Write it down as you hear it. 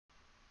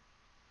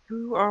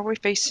Who are we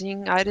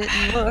facing? I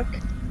didn't look.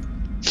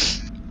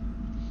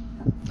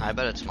 I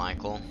bet it's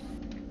Michael.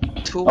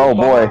 Oh,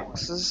 boy.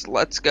 Toolboxes.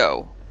 Let's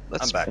go.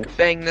 Let's I'm back.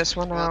 bang this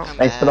one out. Welcome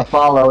Thanks for the back.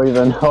 follow,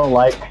 even though,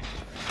 like...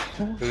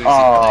 Who's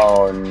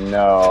Oh,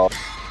 no.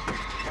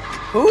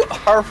 Who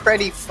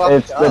already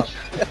fucked up?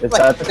 Is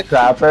that the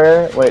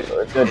trapper? Wait,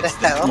 The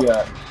hell?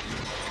 yeah.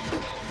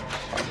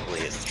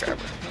 Probably is the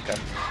trapper.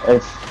 Okay.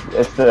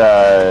 It's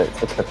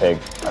the pig.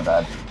 My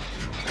bad.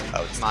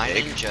 Oh, it's Mine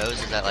big. and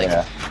Joe's is at like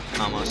Yeah.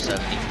 almost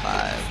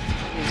 75.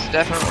 He's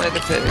definitely the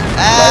pig.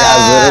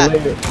 Ah!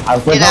 I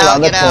went Get out,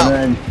 around the get out. corner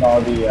and saw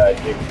the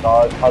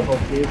jigsaw puzzle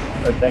piece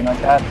or thing like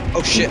that.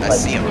 Oh shit, I Like,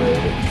 see him.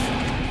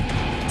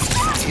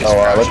 He's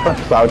let's crouching. start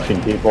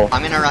crouching, people.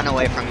 I'm gonna run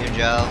away from you,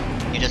 Joe.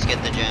 You just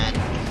get the gen.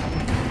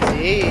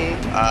 See?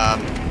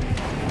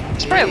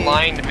 He's probably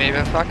lying to me,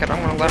 but fuck it, I'm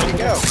gonna let Where'd him he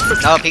go?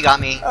 Nope, he got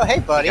me. Oh, hey, He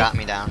buddy. got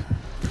me down.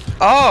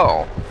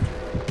 Oh!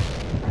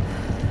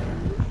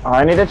 Oh,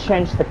 I need to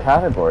change the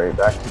category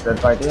back to Dead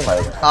by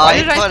Daylight. Oh, Why he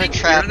did I put a think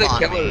trap you're the on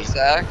killer, me.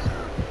 Zach?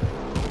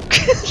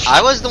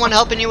 I was the one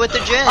helping you with the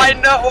gen. I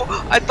know!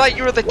 I thought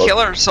you were the What?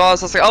 killer, so I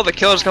was just like, oh, the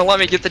killer's gonna let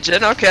me get the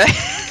gen? Okay.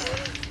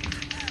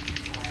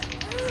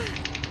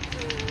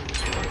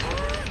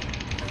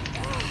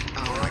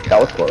 Oh my god. That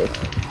was close.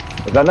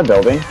 Was that in the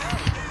building?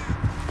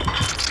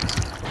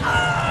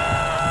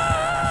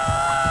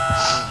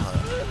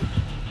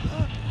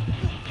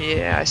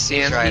 Yeah, I see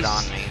He's him. right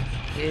on me.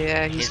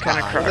 Yeah, he's He's kind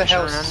of behind. Who the crouching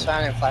hell is around.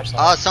 shining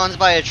flashlight? Oh, someone's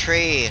by a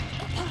tree.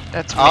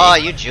 That's me. Oh,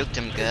 you juked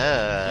him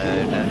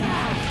good.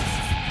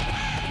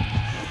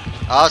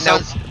 Oh,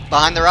 someone's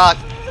behind the rock.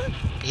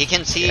 He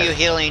can see Yeah. you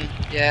healing.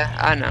 Yeah,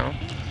 I know.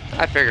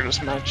 I figured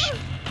as much.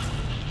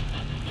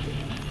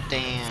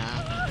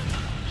 Damn.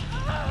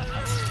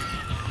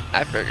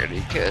 I figured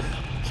he could.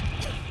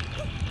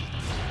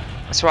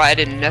 That's why I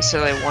didn't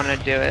necessarily want to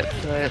do it,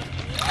 but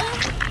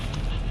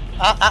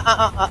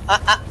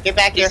Get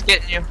back here. he's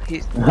getting you.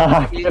 He's Get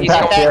back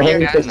back here, here, you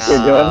you guys. think you're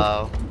doing?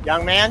 No.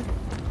 Young man?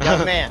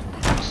 Young man.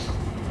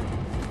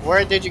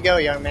 Where did you go,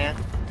 young man?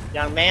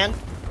 Young man?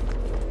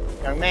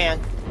 Young man?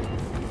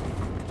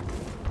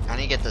 I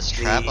need to get this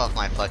trap off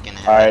my fucking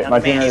head. Alright, my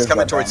Young man, team he's is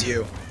coming back towards on.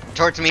 you.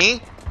 Towards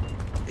me?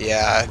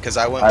 Yeah, because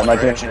I went Alright, one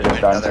my team direction is and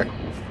went done. another.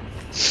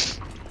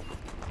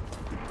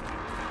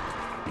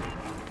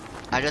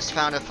 I just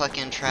found a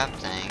fucking trap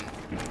thing.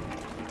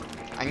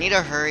 I need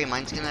to hurry,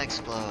 mine's gonna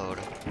explode.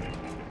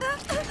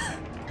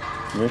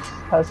 This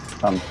has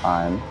some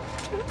time.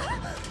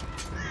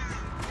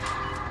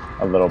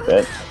 A little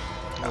bit.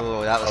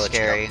 Ooh, that was I'll let you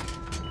scary.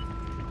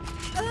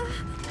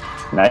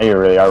 Now you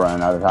really are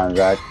running out of time,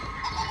 Zach.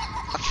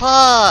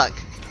 Fuck!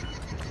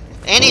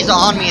 And he's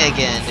on me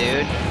again,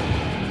 dude.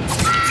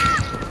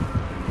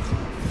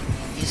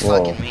 He's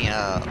Whoa. fucking me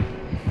up.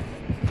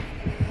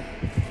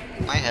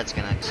 My head's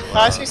gonna explode. Oh,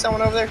 I see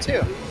someone over there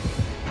too.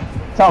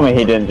 Tell me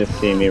he didn't just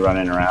see me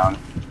running around.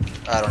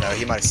 I don't know,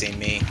 he might have seen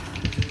me.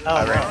 Oh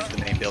Uh, I ran no. into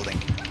the main building.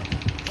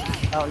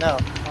 Oh no.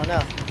 Oh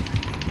no.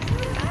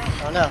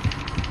 Oh no.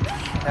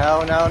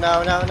 No, no,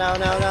 no, no, no,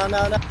 no, no,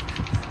 no, no.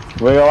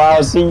 Wiggle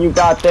out, see you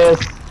got this.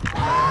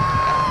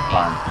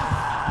 Fine.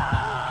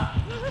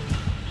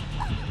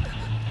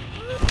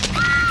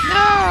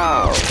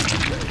 no.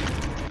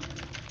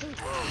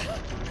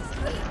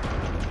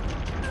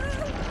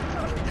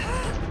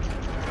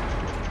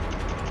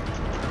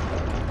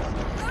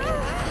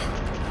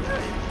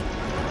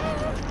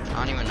 I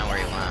don't even know where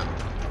he went.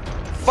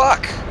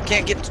 Fuck!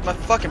 Can't get my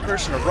fucking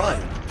person to run.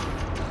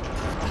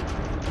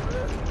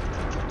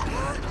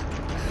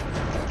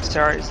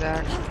 Sorry,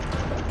 Zach.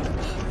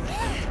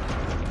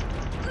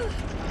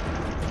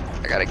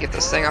 I gotta get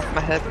this thing off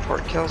my head before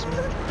it kills me.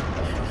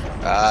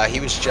 He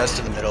was just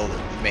in the middle of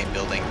the main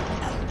building.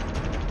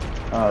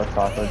 Oh, that's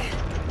awkward.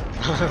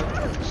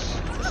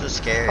 This is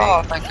scary.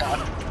 Oh, thank God.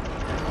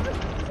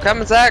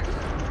 Come, Zach.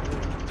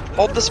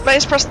 Hold the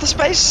space. Press the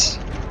space.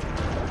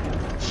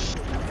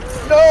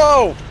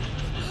 No!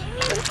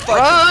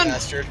 Run!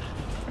 Bastard.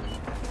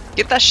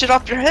 Get that shit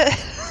off your head.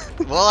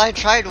 Well, I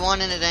tried one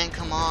and it didn't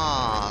come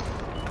off.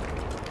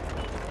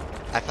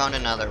 I found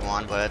another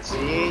one, but it's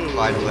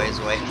quite a ways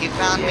away. He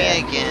found me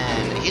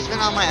again. He's been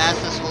on my ass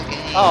this whole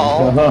game.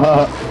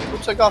 Oh, who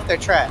took off their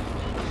trap?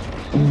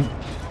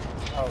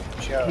 Oh,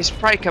 Joe. He's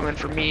probably coming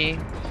for me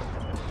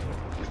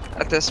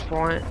at this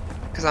point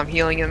because I'm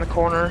healing in the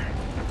corner.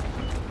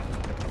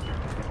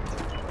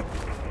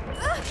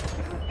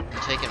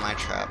 I'm taking my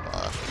trap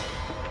off.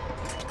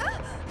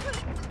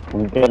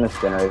 I'm getting a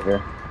spin right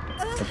here.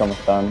 It's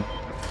almost done.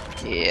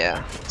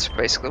 Yeah, that's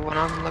basically what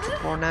I'm looking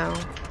for now.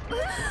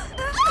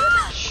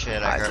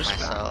 Shit, I hurt just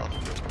myself.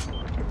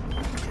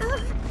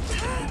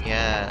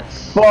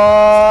 Yes.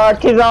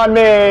 Fuck, he's on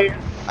me!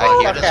 I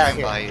hear fuck this out one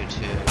here. by you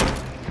too.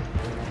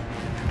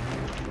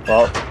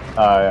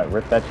 Well,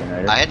 rip that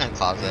generator. I hid in a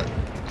closet.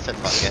 I said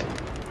fuck it.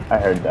 I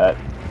heard that.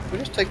 We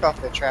just took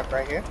off the trap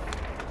right here.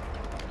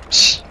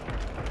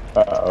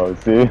 Uh-oh,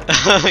 see?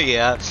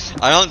 Yeah,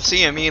 I don't see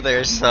him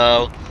either,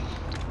 so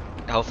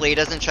hopefully he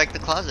doesn't check the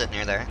closet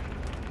near there.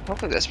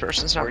 Hopefully this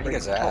person's not Where you bringing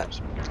guys at?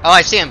 close. Oh,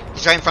 I see him.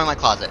 He's right in front of my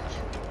closet.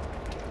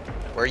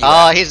 Where are you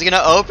Oh, at? he's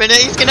gonna open it.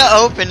 He's gonna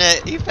open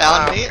it. He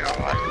found me.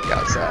 God, he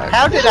got Zach.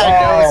 How did I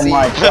know? Oh Z?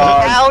 my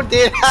God. How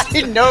did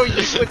I know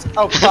you would?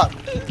 Oh fuck.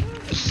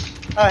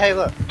 Oh hey,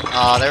 look.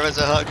 Oh, there was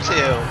a hook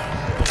too.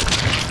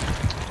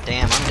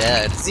 Damn, I'm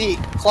dead. Z,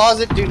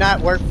 closet do not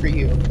work for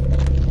you.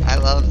 I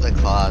love the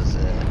closet.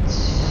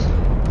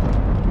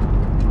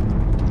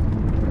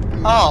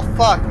 Oh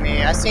fuck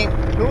me. I seen.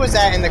 Who was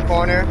that in the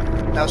corner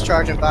that was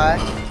charging by?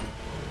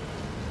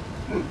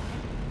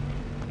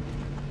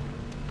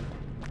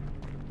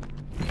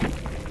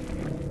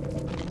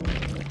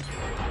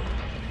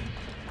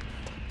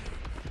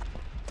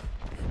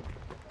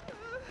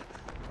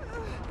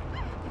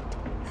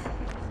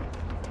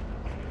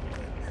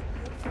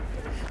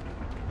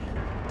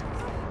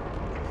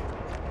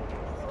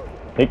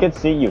 He could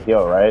see you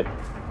heal, right?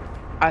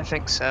 I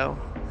think so.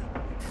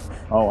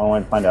 Oh, I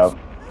want to find out.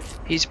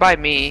 He's by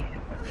me.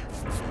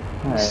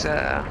 He's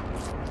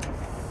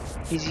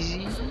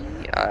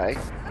Alright.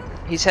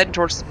 he's heading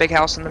towards the big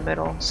house in the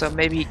middle, so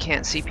maybe he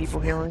can't see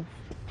people healing.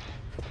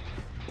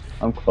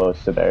 I'm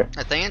close to there.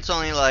 I think it's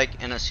only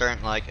like in a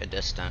certain like a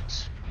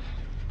distance.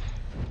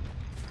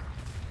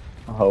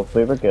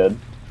 Hopefully we're good.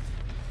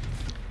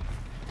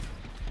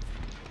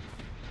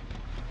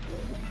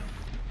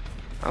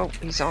 Oh,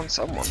 he's on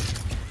someone.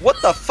 What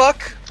the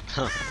fuck?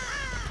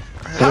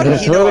 How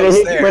did he know I was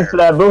He there? went for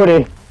that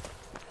booty.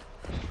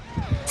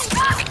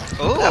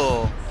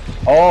 Ooh,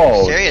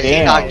 Oh, serious? He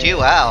damn. knocked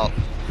you out.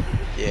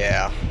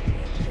 Yeah.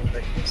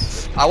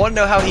 I want to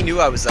know how he knew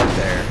I was up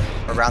there,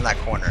 around that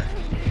corner.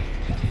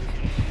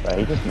 Right,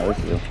 he just knows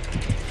you.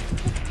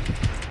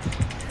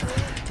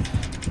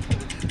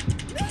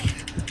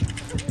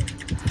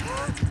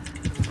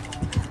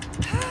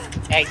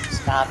 Hey,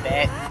 stop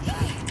it.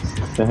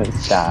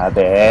 Stop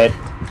it.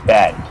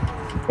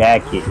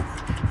 Becky.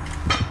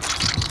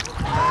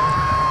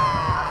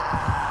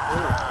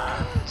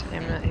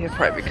 Damn it, he'll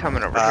probably be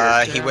coming over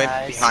here. He went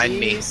I behind see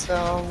me.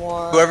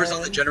 Someone. Whoever's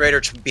on the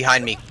generator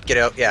behind me, get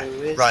out. Yeah,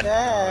 Who is run.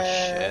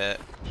 that?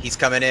 Shit. He's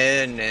coming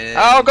in. And...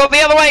 Oh, go the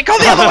other way! Go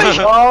the other way!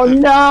 Oh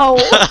no!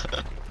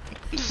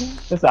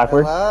 It's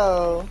awkward.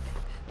 Hello.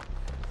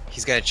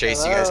 He's gonna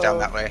chase you guys down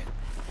that way.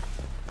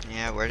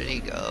 Yeah, where did he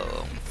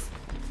go?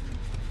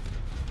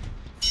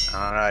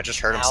 I don't know. I just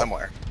heard him Ow.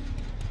 somewhere.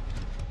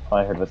 All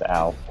I heard was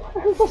ow.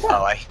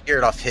 Oh, I hear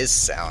it off his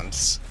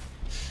sounds.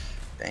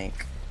 I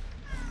think.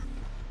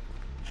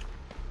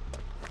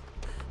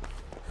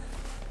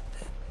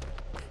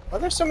 Why are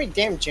there so many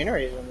damn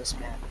generators on this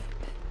map?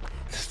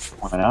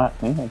 Why not?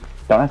 Yeah,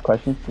 don't ask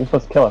questions. You're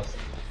supposed to kill us.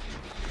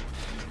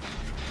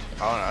 I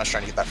don't know. I was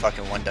trying to get that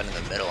fucking one done in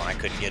the middle and I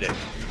couldn't get it.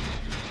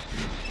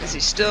 Is he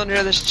still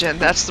near this gen?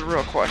 That's the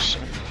real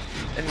question.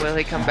 And will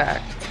he come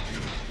back?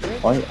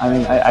 Well, I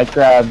mean, I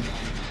grabbed.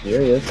 Here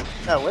he is.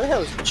 Oh, where the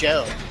hell is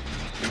Joe?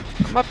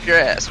 I'm up your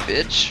ass,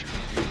 bitch.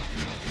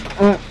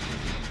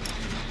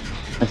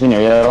 Is he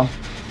near you at all?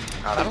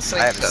 I don't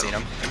think I haven't so. seen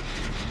him.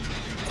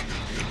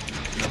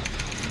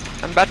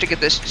 I'm about to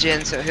get this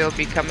gen, so he'll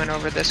be coming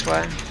over this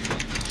way.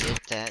 Get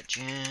that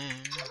gen.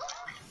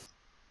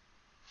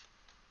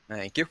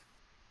 Thank you.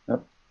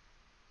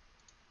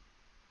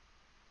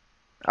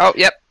 Oh,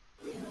 yep.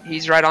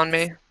 He's right on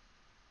me.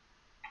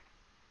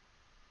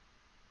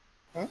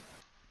 Huh?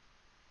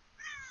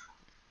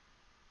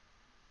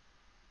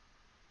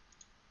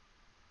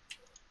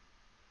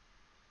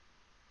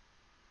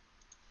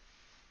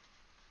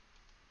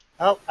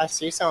 Oh, I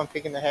see someone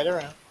peeking their head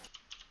around.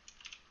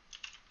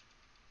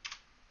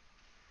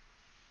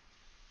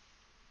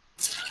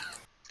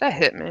 That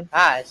hit me.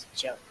 Ah, it's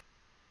Joe.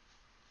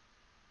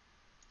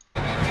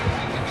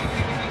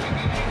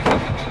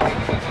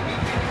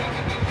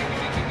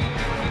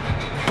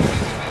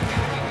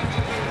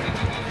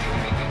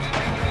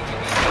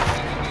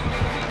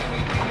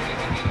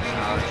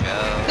 Oh,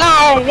 Joe.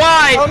 No,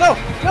 why? Oh no!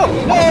 No!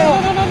 No!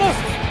 No! No! No! No!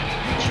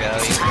 Joe,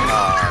 you.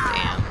 Oh,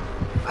 damn.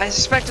 I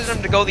suspected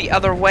him to go the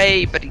other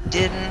way, but he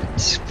didn't.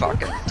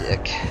 Fucking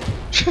dick.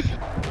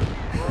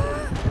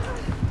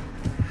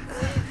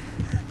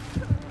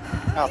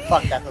 Oh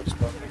fuck! That hook's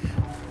broken.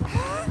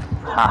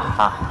 Ha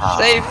ha ha.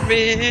 Save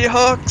me,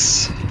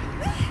 Hooks!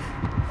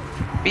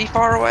 Be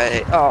far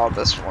away. Oh,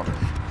 this one.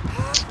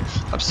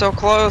 I'm so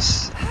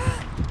close.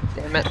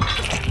 Damn it.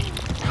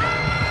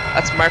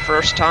 That's my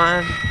first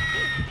time.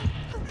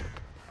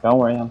 Don't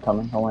worry, I'm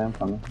coming. Don't worry, I'm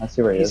coming. I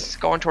see where he He's is.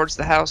 going towards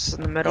the house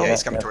in the middle. Yeah,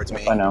 he's coming towards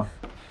me. I know.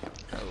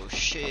 Oh,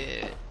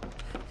 shit.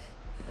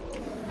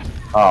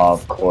 Oh,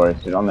 of course,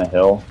 dude, on the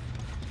hill.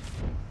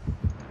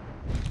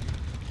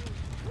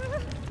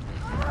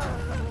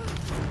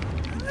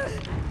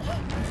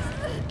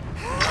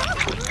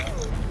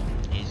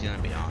 He's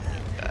gonna be on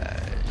you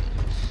guys.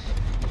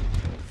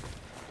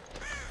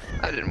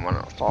 I didn't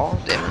want to fall.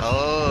 Damn it.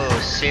 Oh,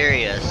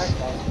 serious.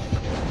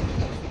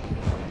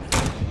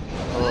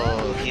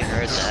 Oh, he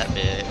heard that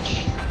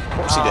bitch. Of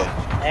course he did.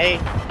 Hey,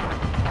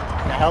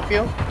 can I help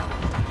you?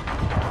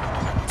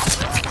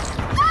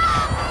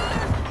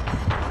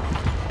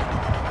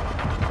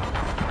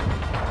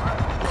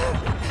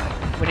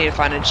 We need to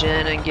find a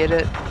gen and get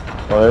it.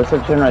 Well, there's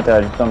a chin right there.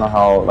 I just don't know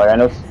how. Like, I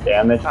know it's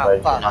damage, but I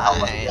just don't know how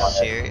much. Nice,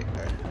 serious.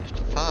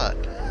 Fuck,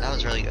 that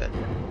was really good.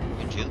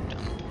 You juked him.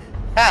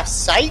 Ah,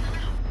 sight?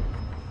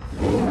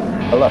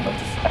 Hello.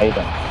 How you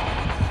doing?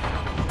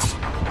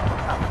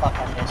 Oh, fuck,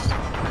 I missed.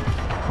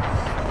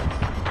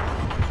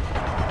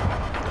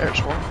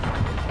 There's one.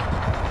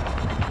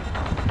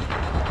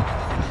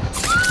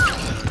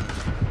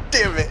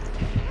 Damn it.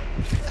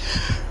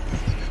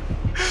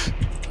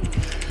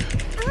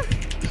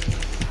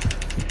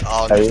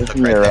 Oh, Are you there's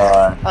using right your,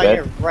 there. Oh, jet?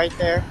 you're right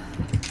there.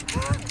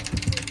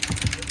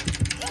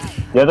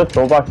 You have the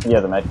toolbox? Yeah,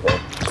 the med kit.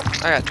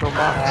 I got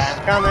toolbox.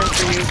 I'm coming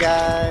for you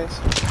guys.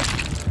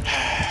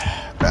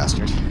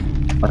 Bastard. I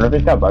wonder if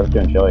he's got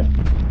barbecue and chili.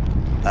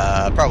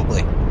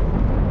 Probably.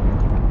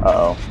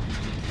 Uh-oh.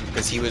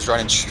 Because he was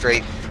running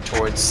straight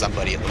towards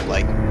somebody, it looked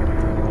like.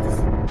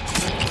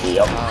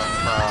 Yep.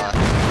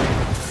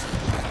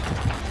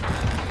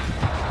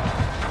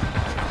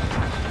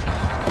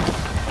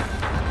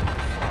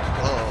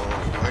 Whoa,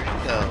 where'd he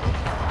go?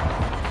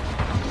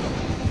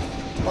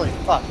 Holy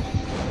fuck.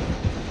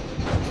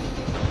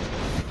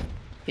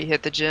 He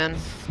hit the gin.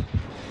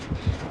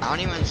 I don't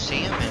even see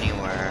him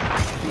anywhere.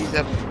 He's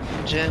up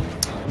gin.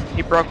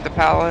 He broke the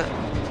pallet.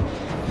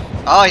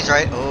 Oh, he's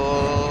right.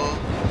 Oh.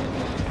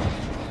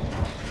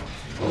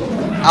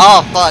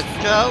 Oh, fuck,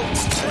 Joe.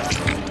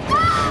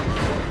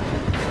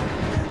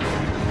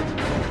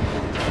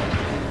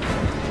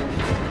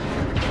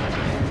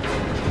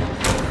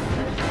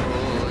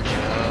 Oh,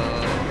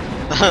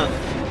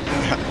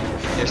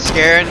 Joe. You're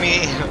scaring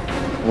me.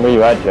 Where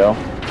you at, Joe?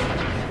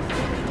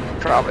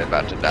 Probably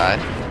about to die.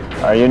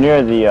 Are you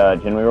near the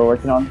gin we were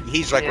working on?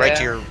 He's like right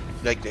to Yeah. your,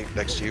 like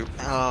next to you.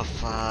 Oh,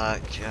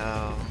 fuck,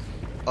 Joe.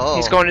 Oh.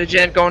 He's going to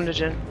gin, going to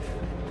gin.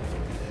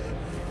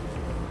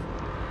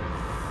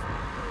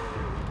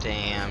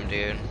 Damn,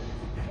 dude.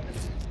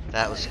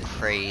 That was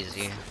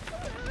crazy.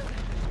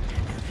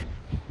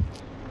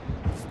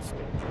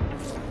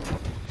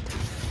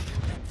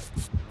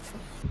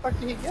 Where the fuck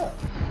did he go?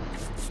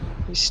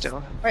 He's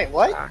still. Wait,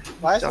 what? Ah,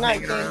 Why is still it not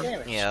hanging doing around.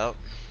 damage? Yep.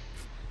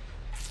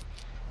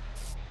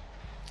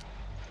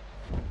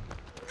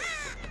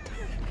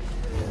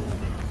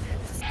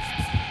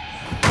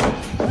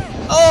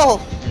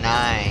 Oh!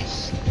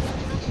 Nice.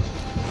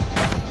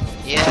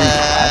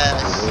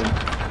 Yes.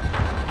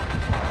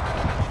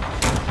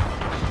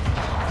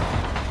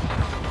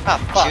 Ah,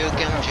 fuck. Juke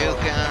him, juke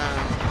him.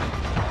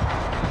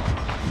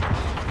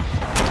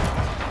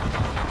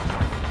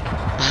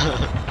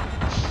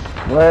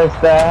 Where's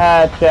the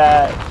hatch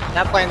at?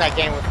 Not playing that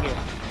game with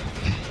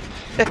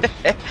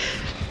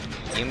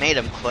you. You made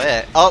him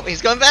quit. Oh,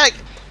 he's going back.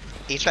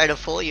 He tried to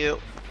fool you.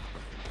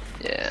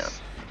 Yeah.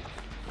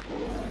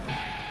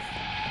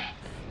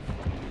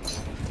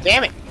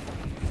 Damn it!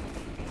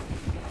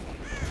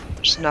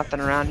 There's nothing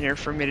around here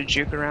for me to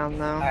juke around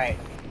though. Alright.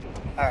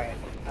 Alright.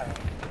 Alright.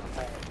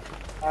 Alright.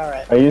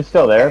 Alright. Are you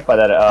still there by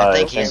that? I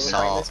think Okay, he's we're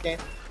playing salt. this game?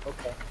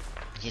 Okay.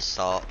 He's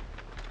salt.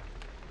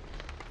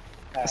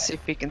 Let's see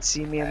if he can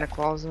see me in the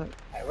closet.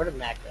 Alright, where did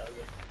Mac go?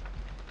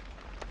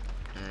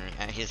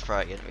 Yeah, he's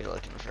probably gonna be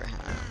looking for him.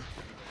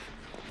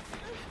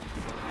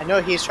 I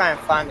know he's trying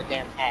to find the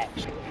damn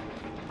hatch.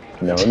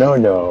 No, no,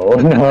 no,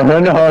 no, no,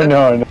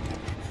 no, no.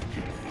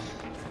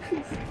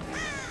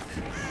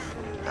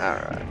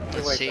 Alright.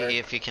 Let's Wait, see Bert.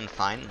 if you can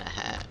find the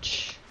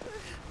hatch.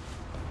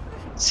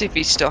 See if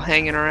he's still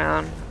hanging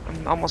around.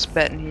 I'm almost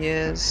betting he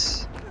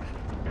is.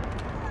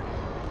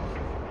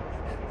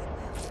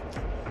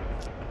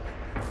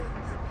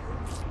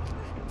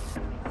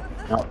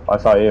 No, I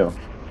saw you.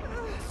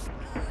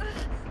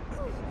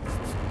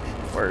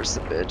 Where's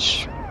the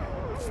bitch?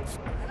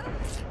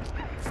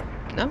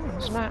 No,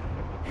 he's not.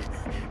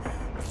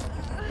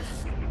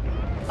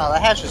 Oh, the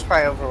hatch is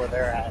probably over where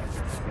they're at.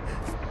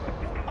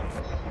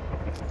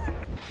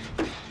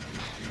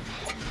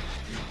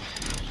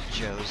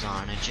 Joe's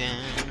on a gin.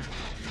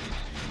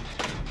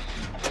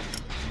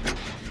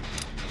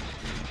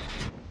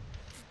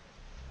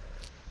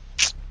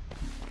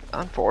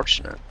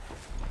 Unfortunate.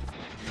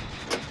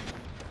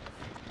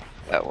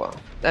 Oh well.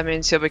 That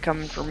means he'll be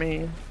coming for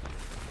me.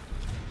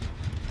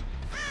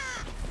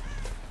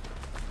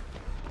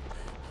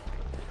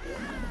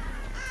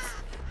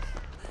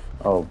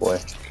 Oh boy.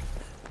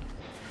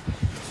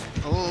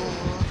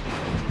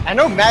 Oh. I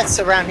know Matt's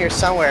around here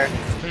somewhere.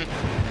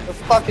 Where the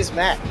fuck is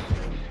Matt?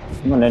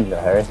 I'm a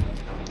ninja, Harry.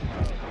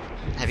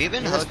 Have you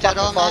been In this hooked at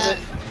all,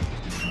 fucking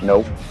Matt?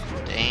 Nope.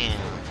 Damn.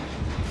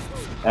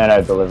 And I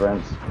have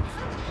deliverance.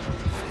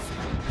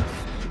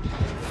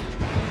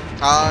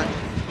 Todd.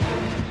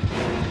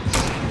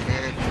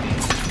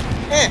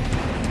 Eh.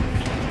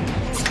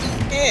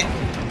 Eh.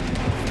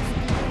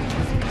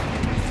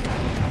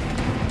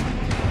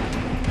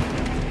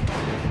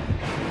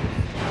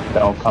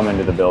 Don't come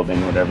into the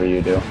building, whatever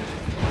you do.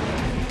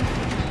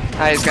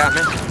 Ah, he's got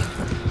me.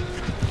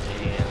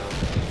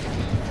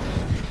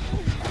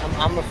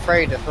 I'm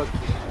afraid to hook you.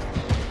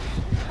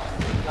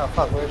 Oh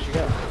fuck, where'd you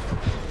go?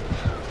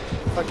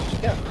 Where the fuck did you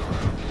go?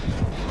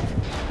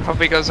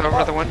 Hope he goes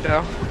over the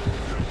window.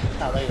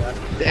 Oh, there you are.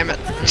 Damn it.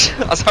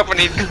 I was hoping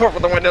he'd go over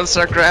the window and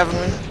start grabbing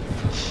me.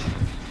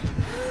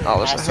 Oh,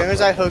 there's As a soon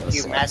as I hook This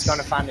you, Matt's sucks.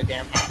 gonna find the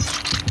damn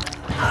house.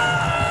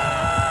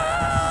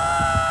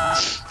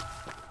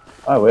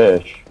 I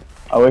wish.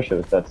 I wish it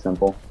was that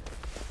simple.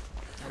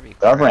 That'd be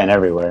I've great. ran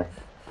everywhere.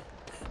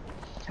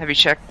 Have you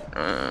checked? I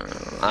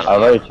don't I've know.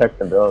 already checked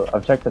the build.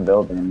 I've checked the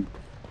building.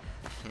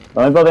 The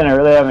only building I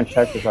really haven't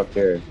checked is up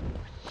here.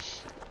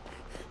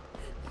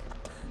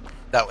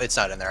 No, it's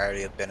not in there. I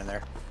already have been in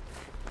there.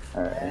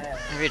 Alright.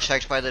 Have you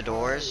checked by the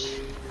doors?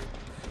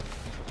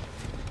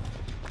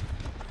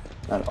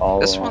 Not all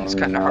This along, one's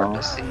kind of hard no.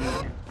 to see.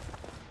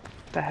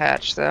 The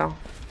hatch, though.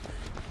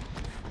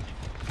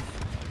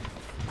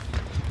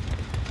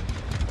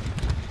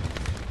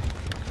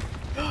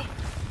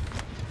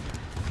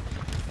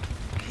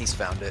 He's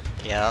found it.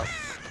 Yep.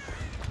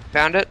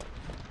 Found it?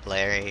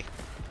 Larry.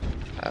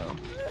 Oh.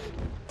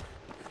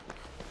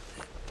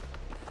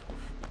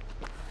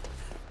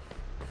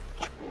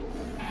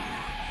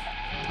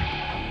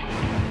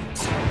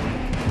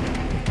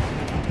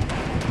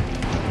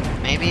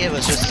 Maybe it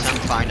was just him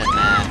finding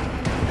Matt.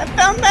 I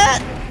found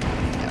Matt!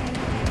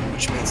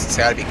 Which means it's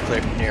gotta be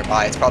clear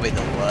nearby. It's probably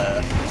the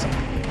left or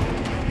something.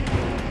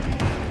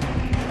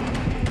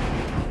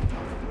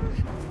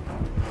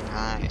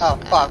 Nice. Oh,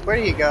 man. fuck. Where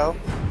did he go?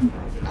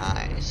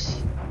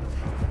 Nice.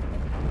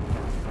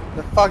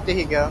 The fuck did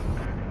he go?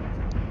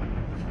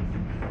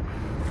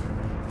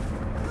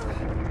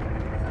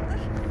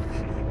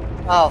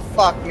 Oh,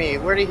 fuck me.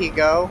 Where did he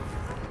go?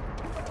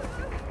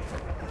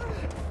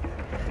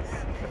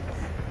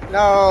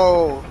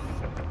 No!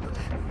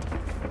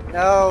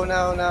 No,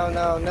 no, no,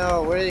 no,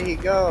 no. Where did he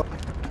go?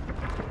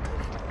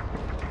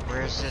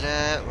 Where's it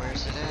at?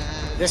 Where's it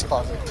at? This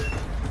closet.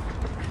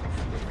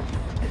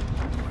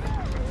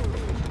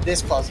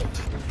 This closet.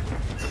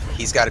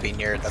 He's gotta be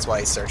near it. That's why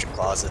he's searching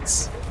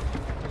closets.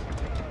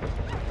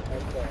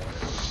 Okay.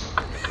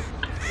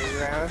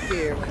 He's around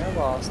here when I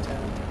lost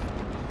him.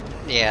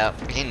 Yeah,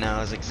 he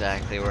knows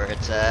exactly where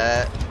it's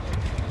at.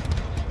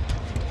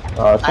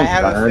 Oh, it's I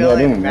have a already. I didn't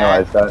feeling even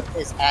realize Matt that.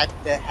 is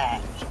at the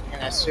hatch,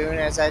 and as soon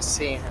as I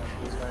see him,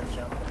 he's gonna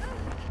jump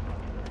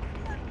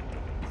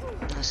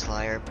in. This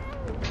liar.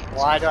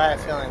 Why do I have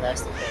a feeling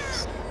that's the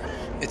case?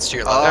 It's to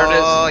your left.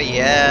 Oh,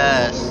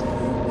 yes.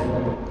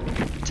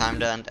 Time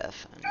to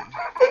undeafen.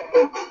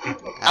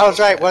 I was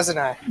right, wasn't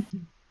I?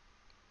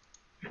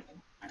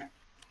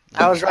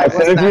 I was right, As soon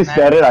wasn't as I, you Matt?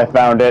 said it, I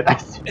found it.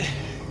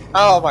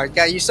 Oh my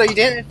god, so you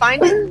didn't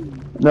find it?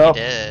 No, He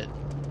did.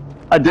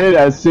 I did.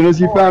 As soon as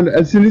you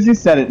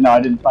said it, no, I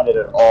didn't find it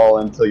at all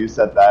until you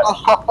said that.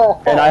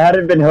 Oh. And I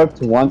hadn't been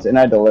hooked once in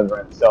that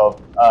deliverance, so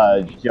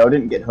Joe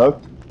didn't get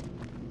hooked,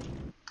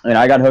 and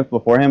I got hooked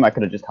before him. I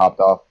could have just hopped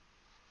off.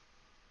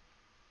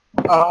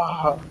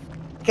 Oh.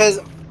 Because,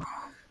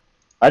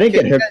 I didn't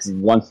get You hooked guys-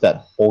 once that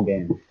whole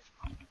game.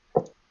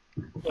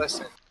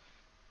 listen.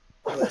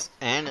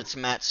 And it's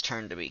Matt's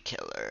turn to be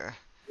killer.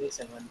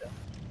 Listen, Linda.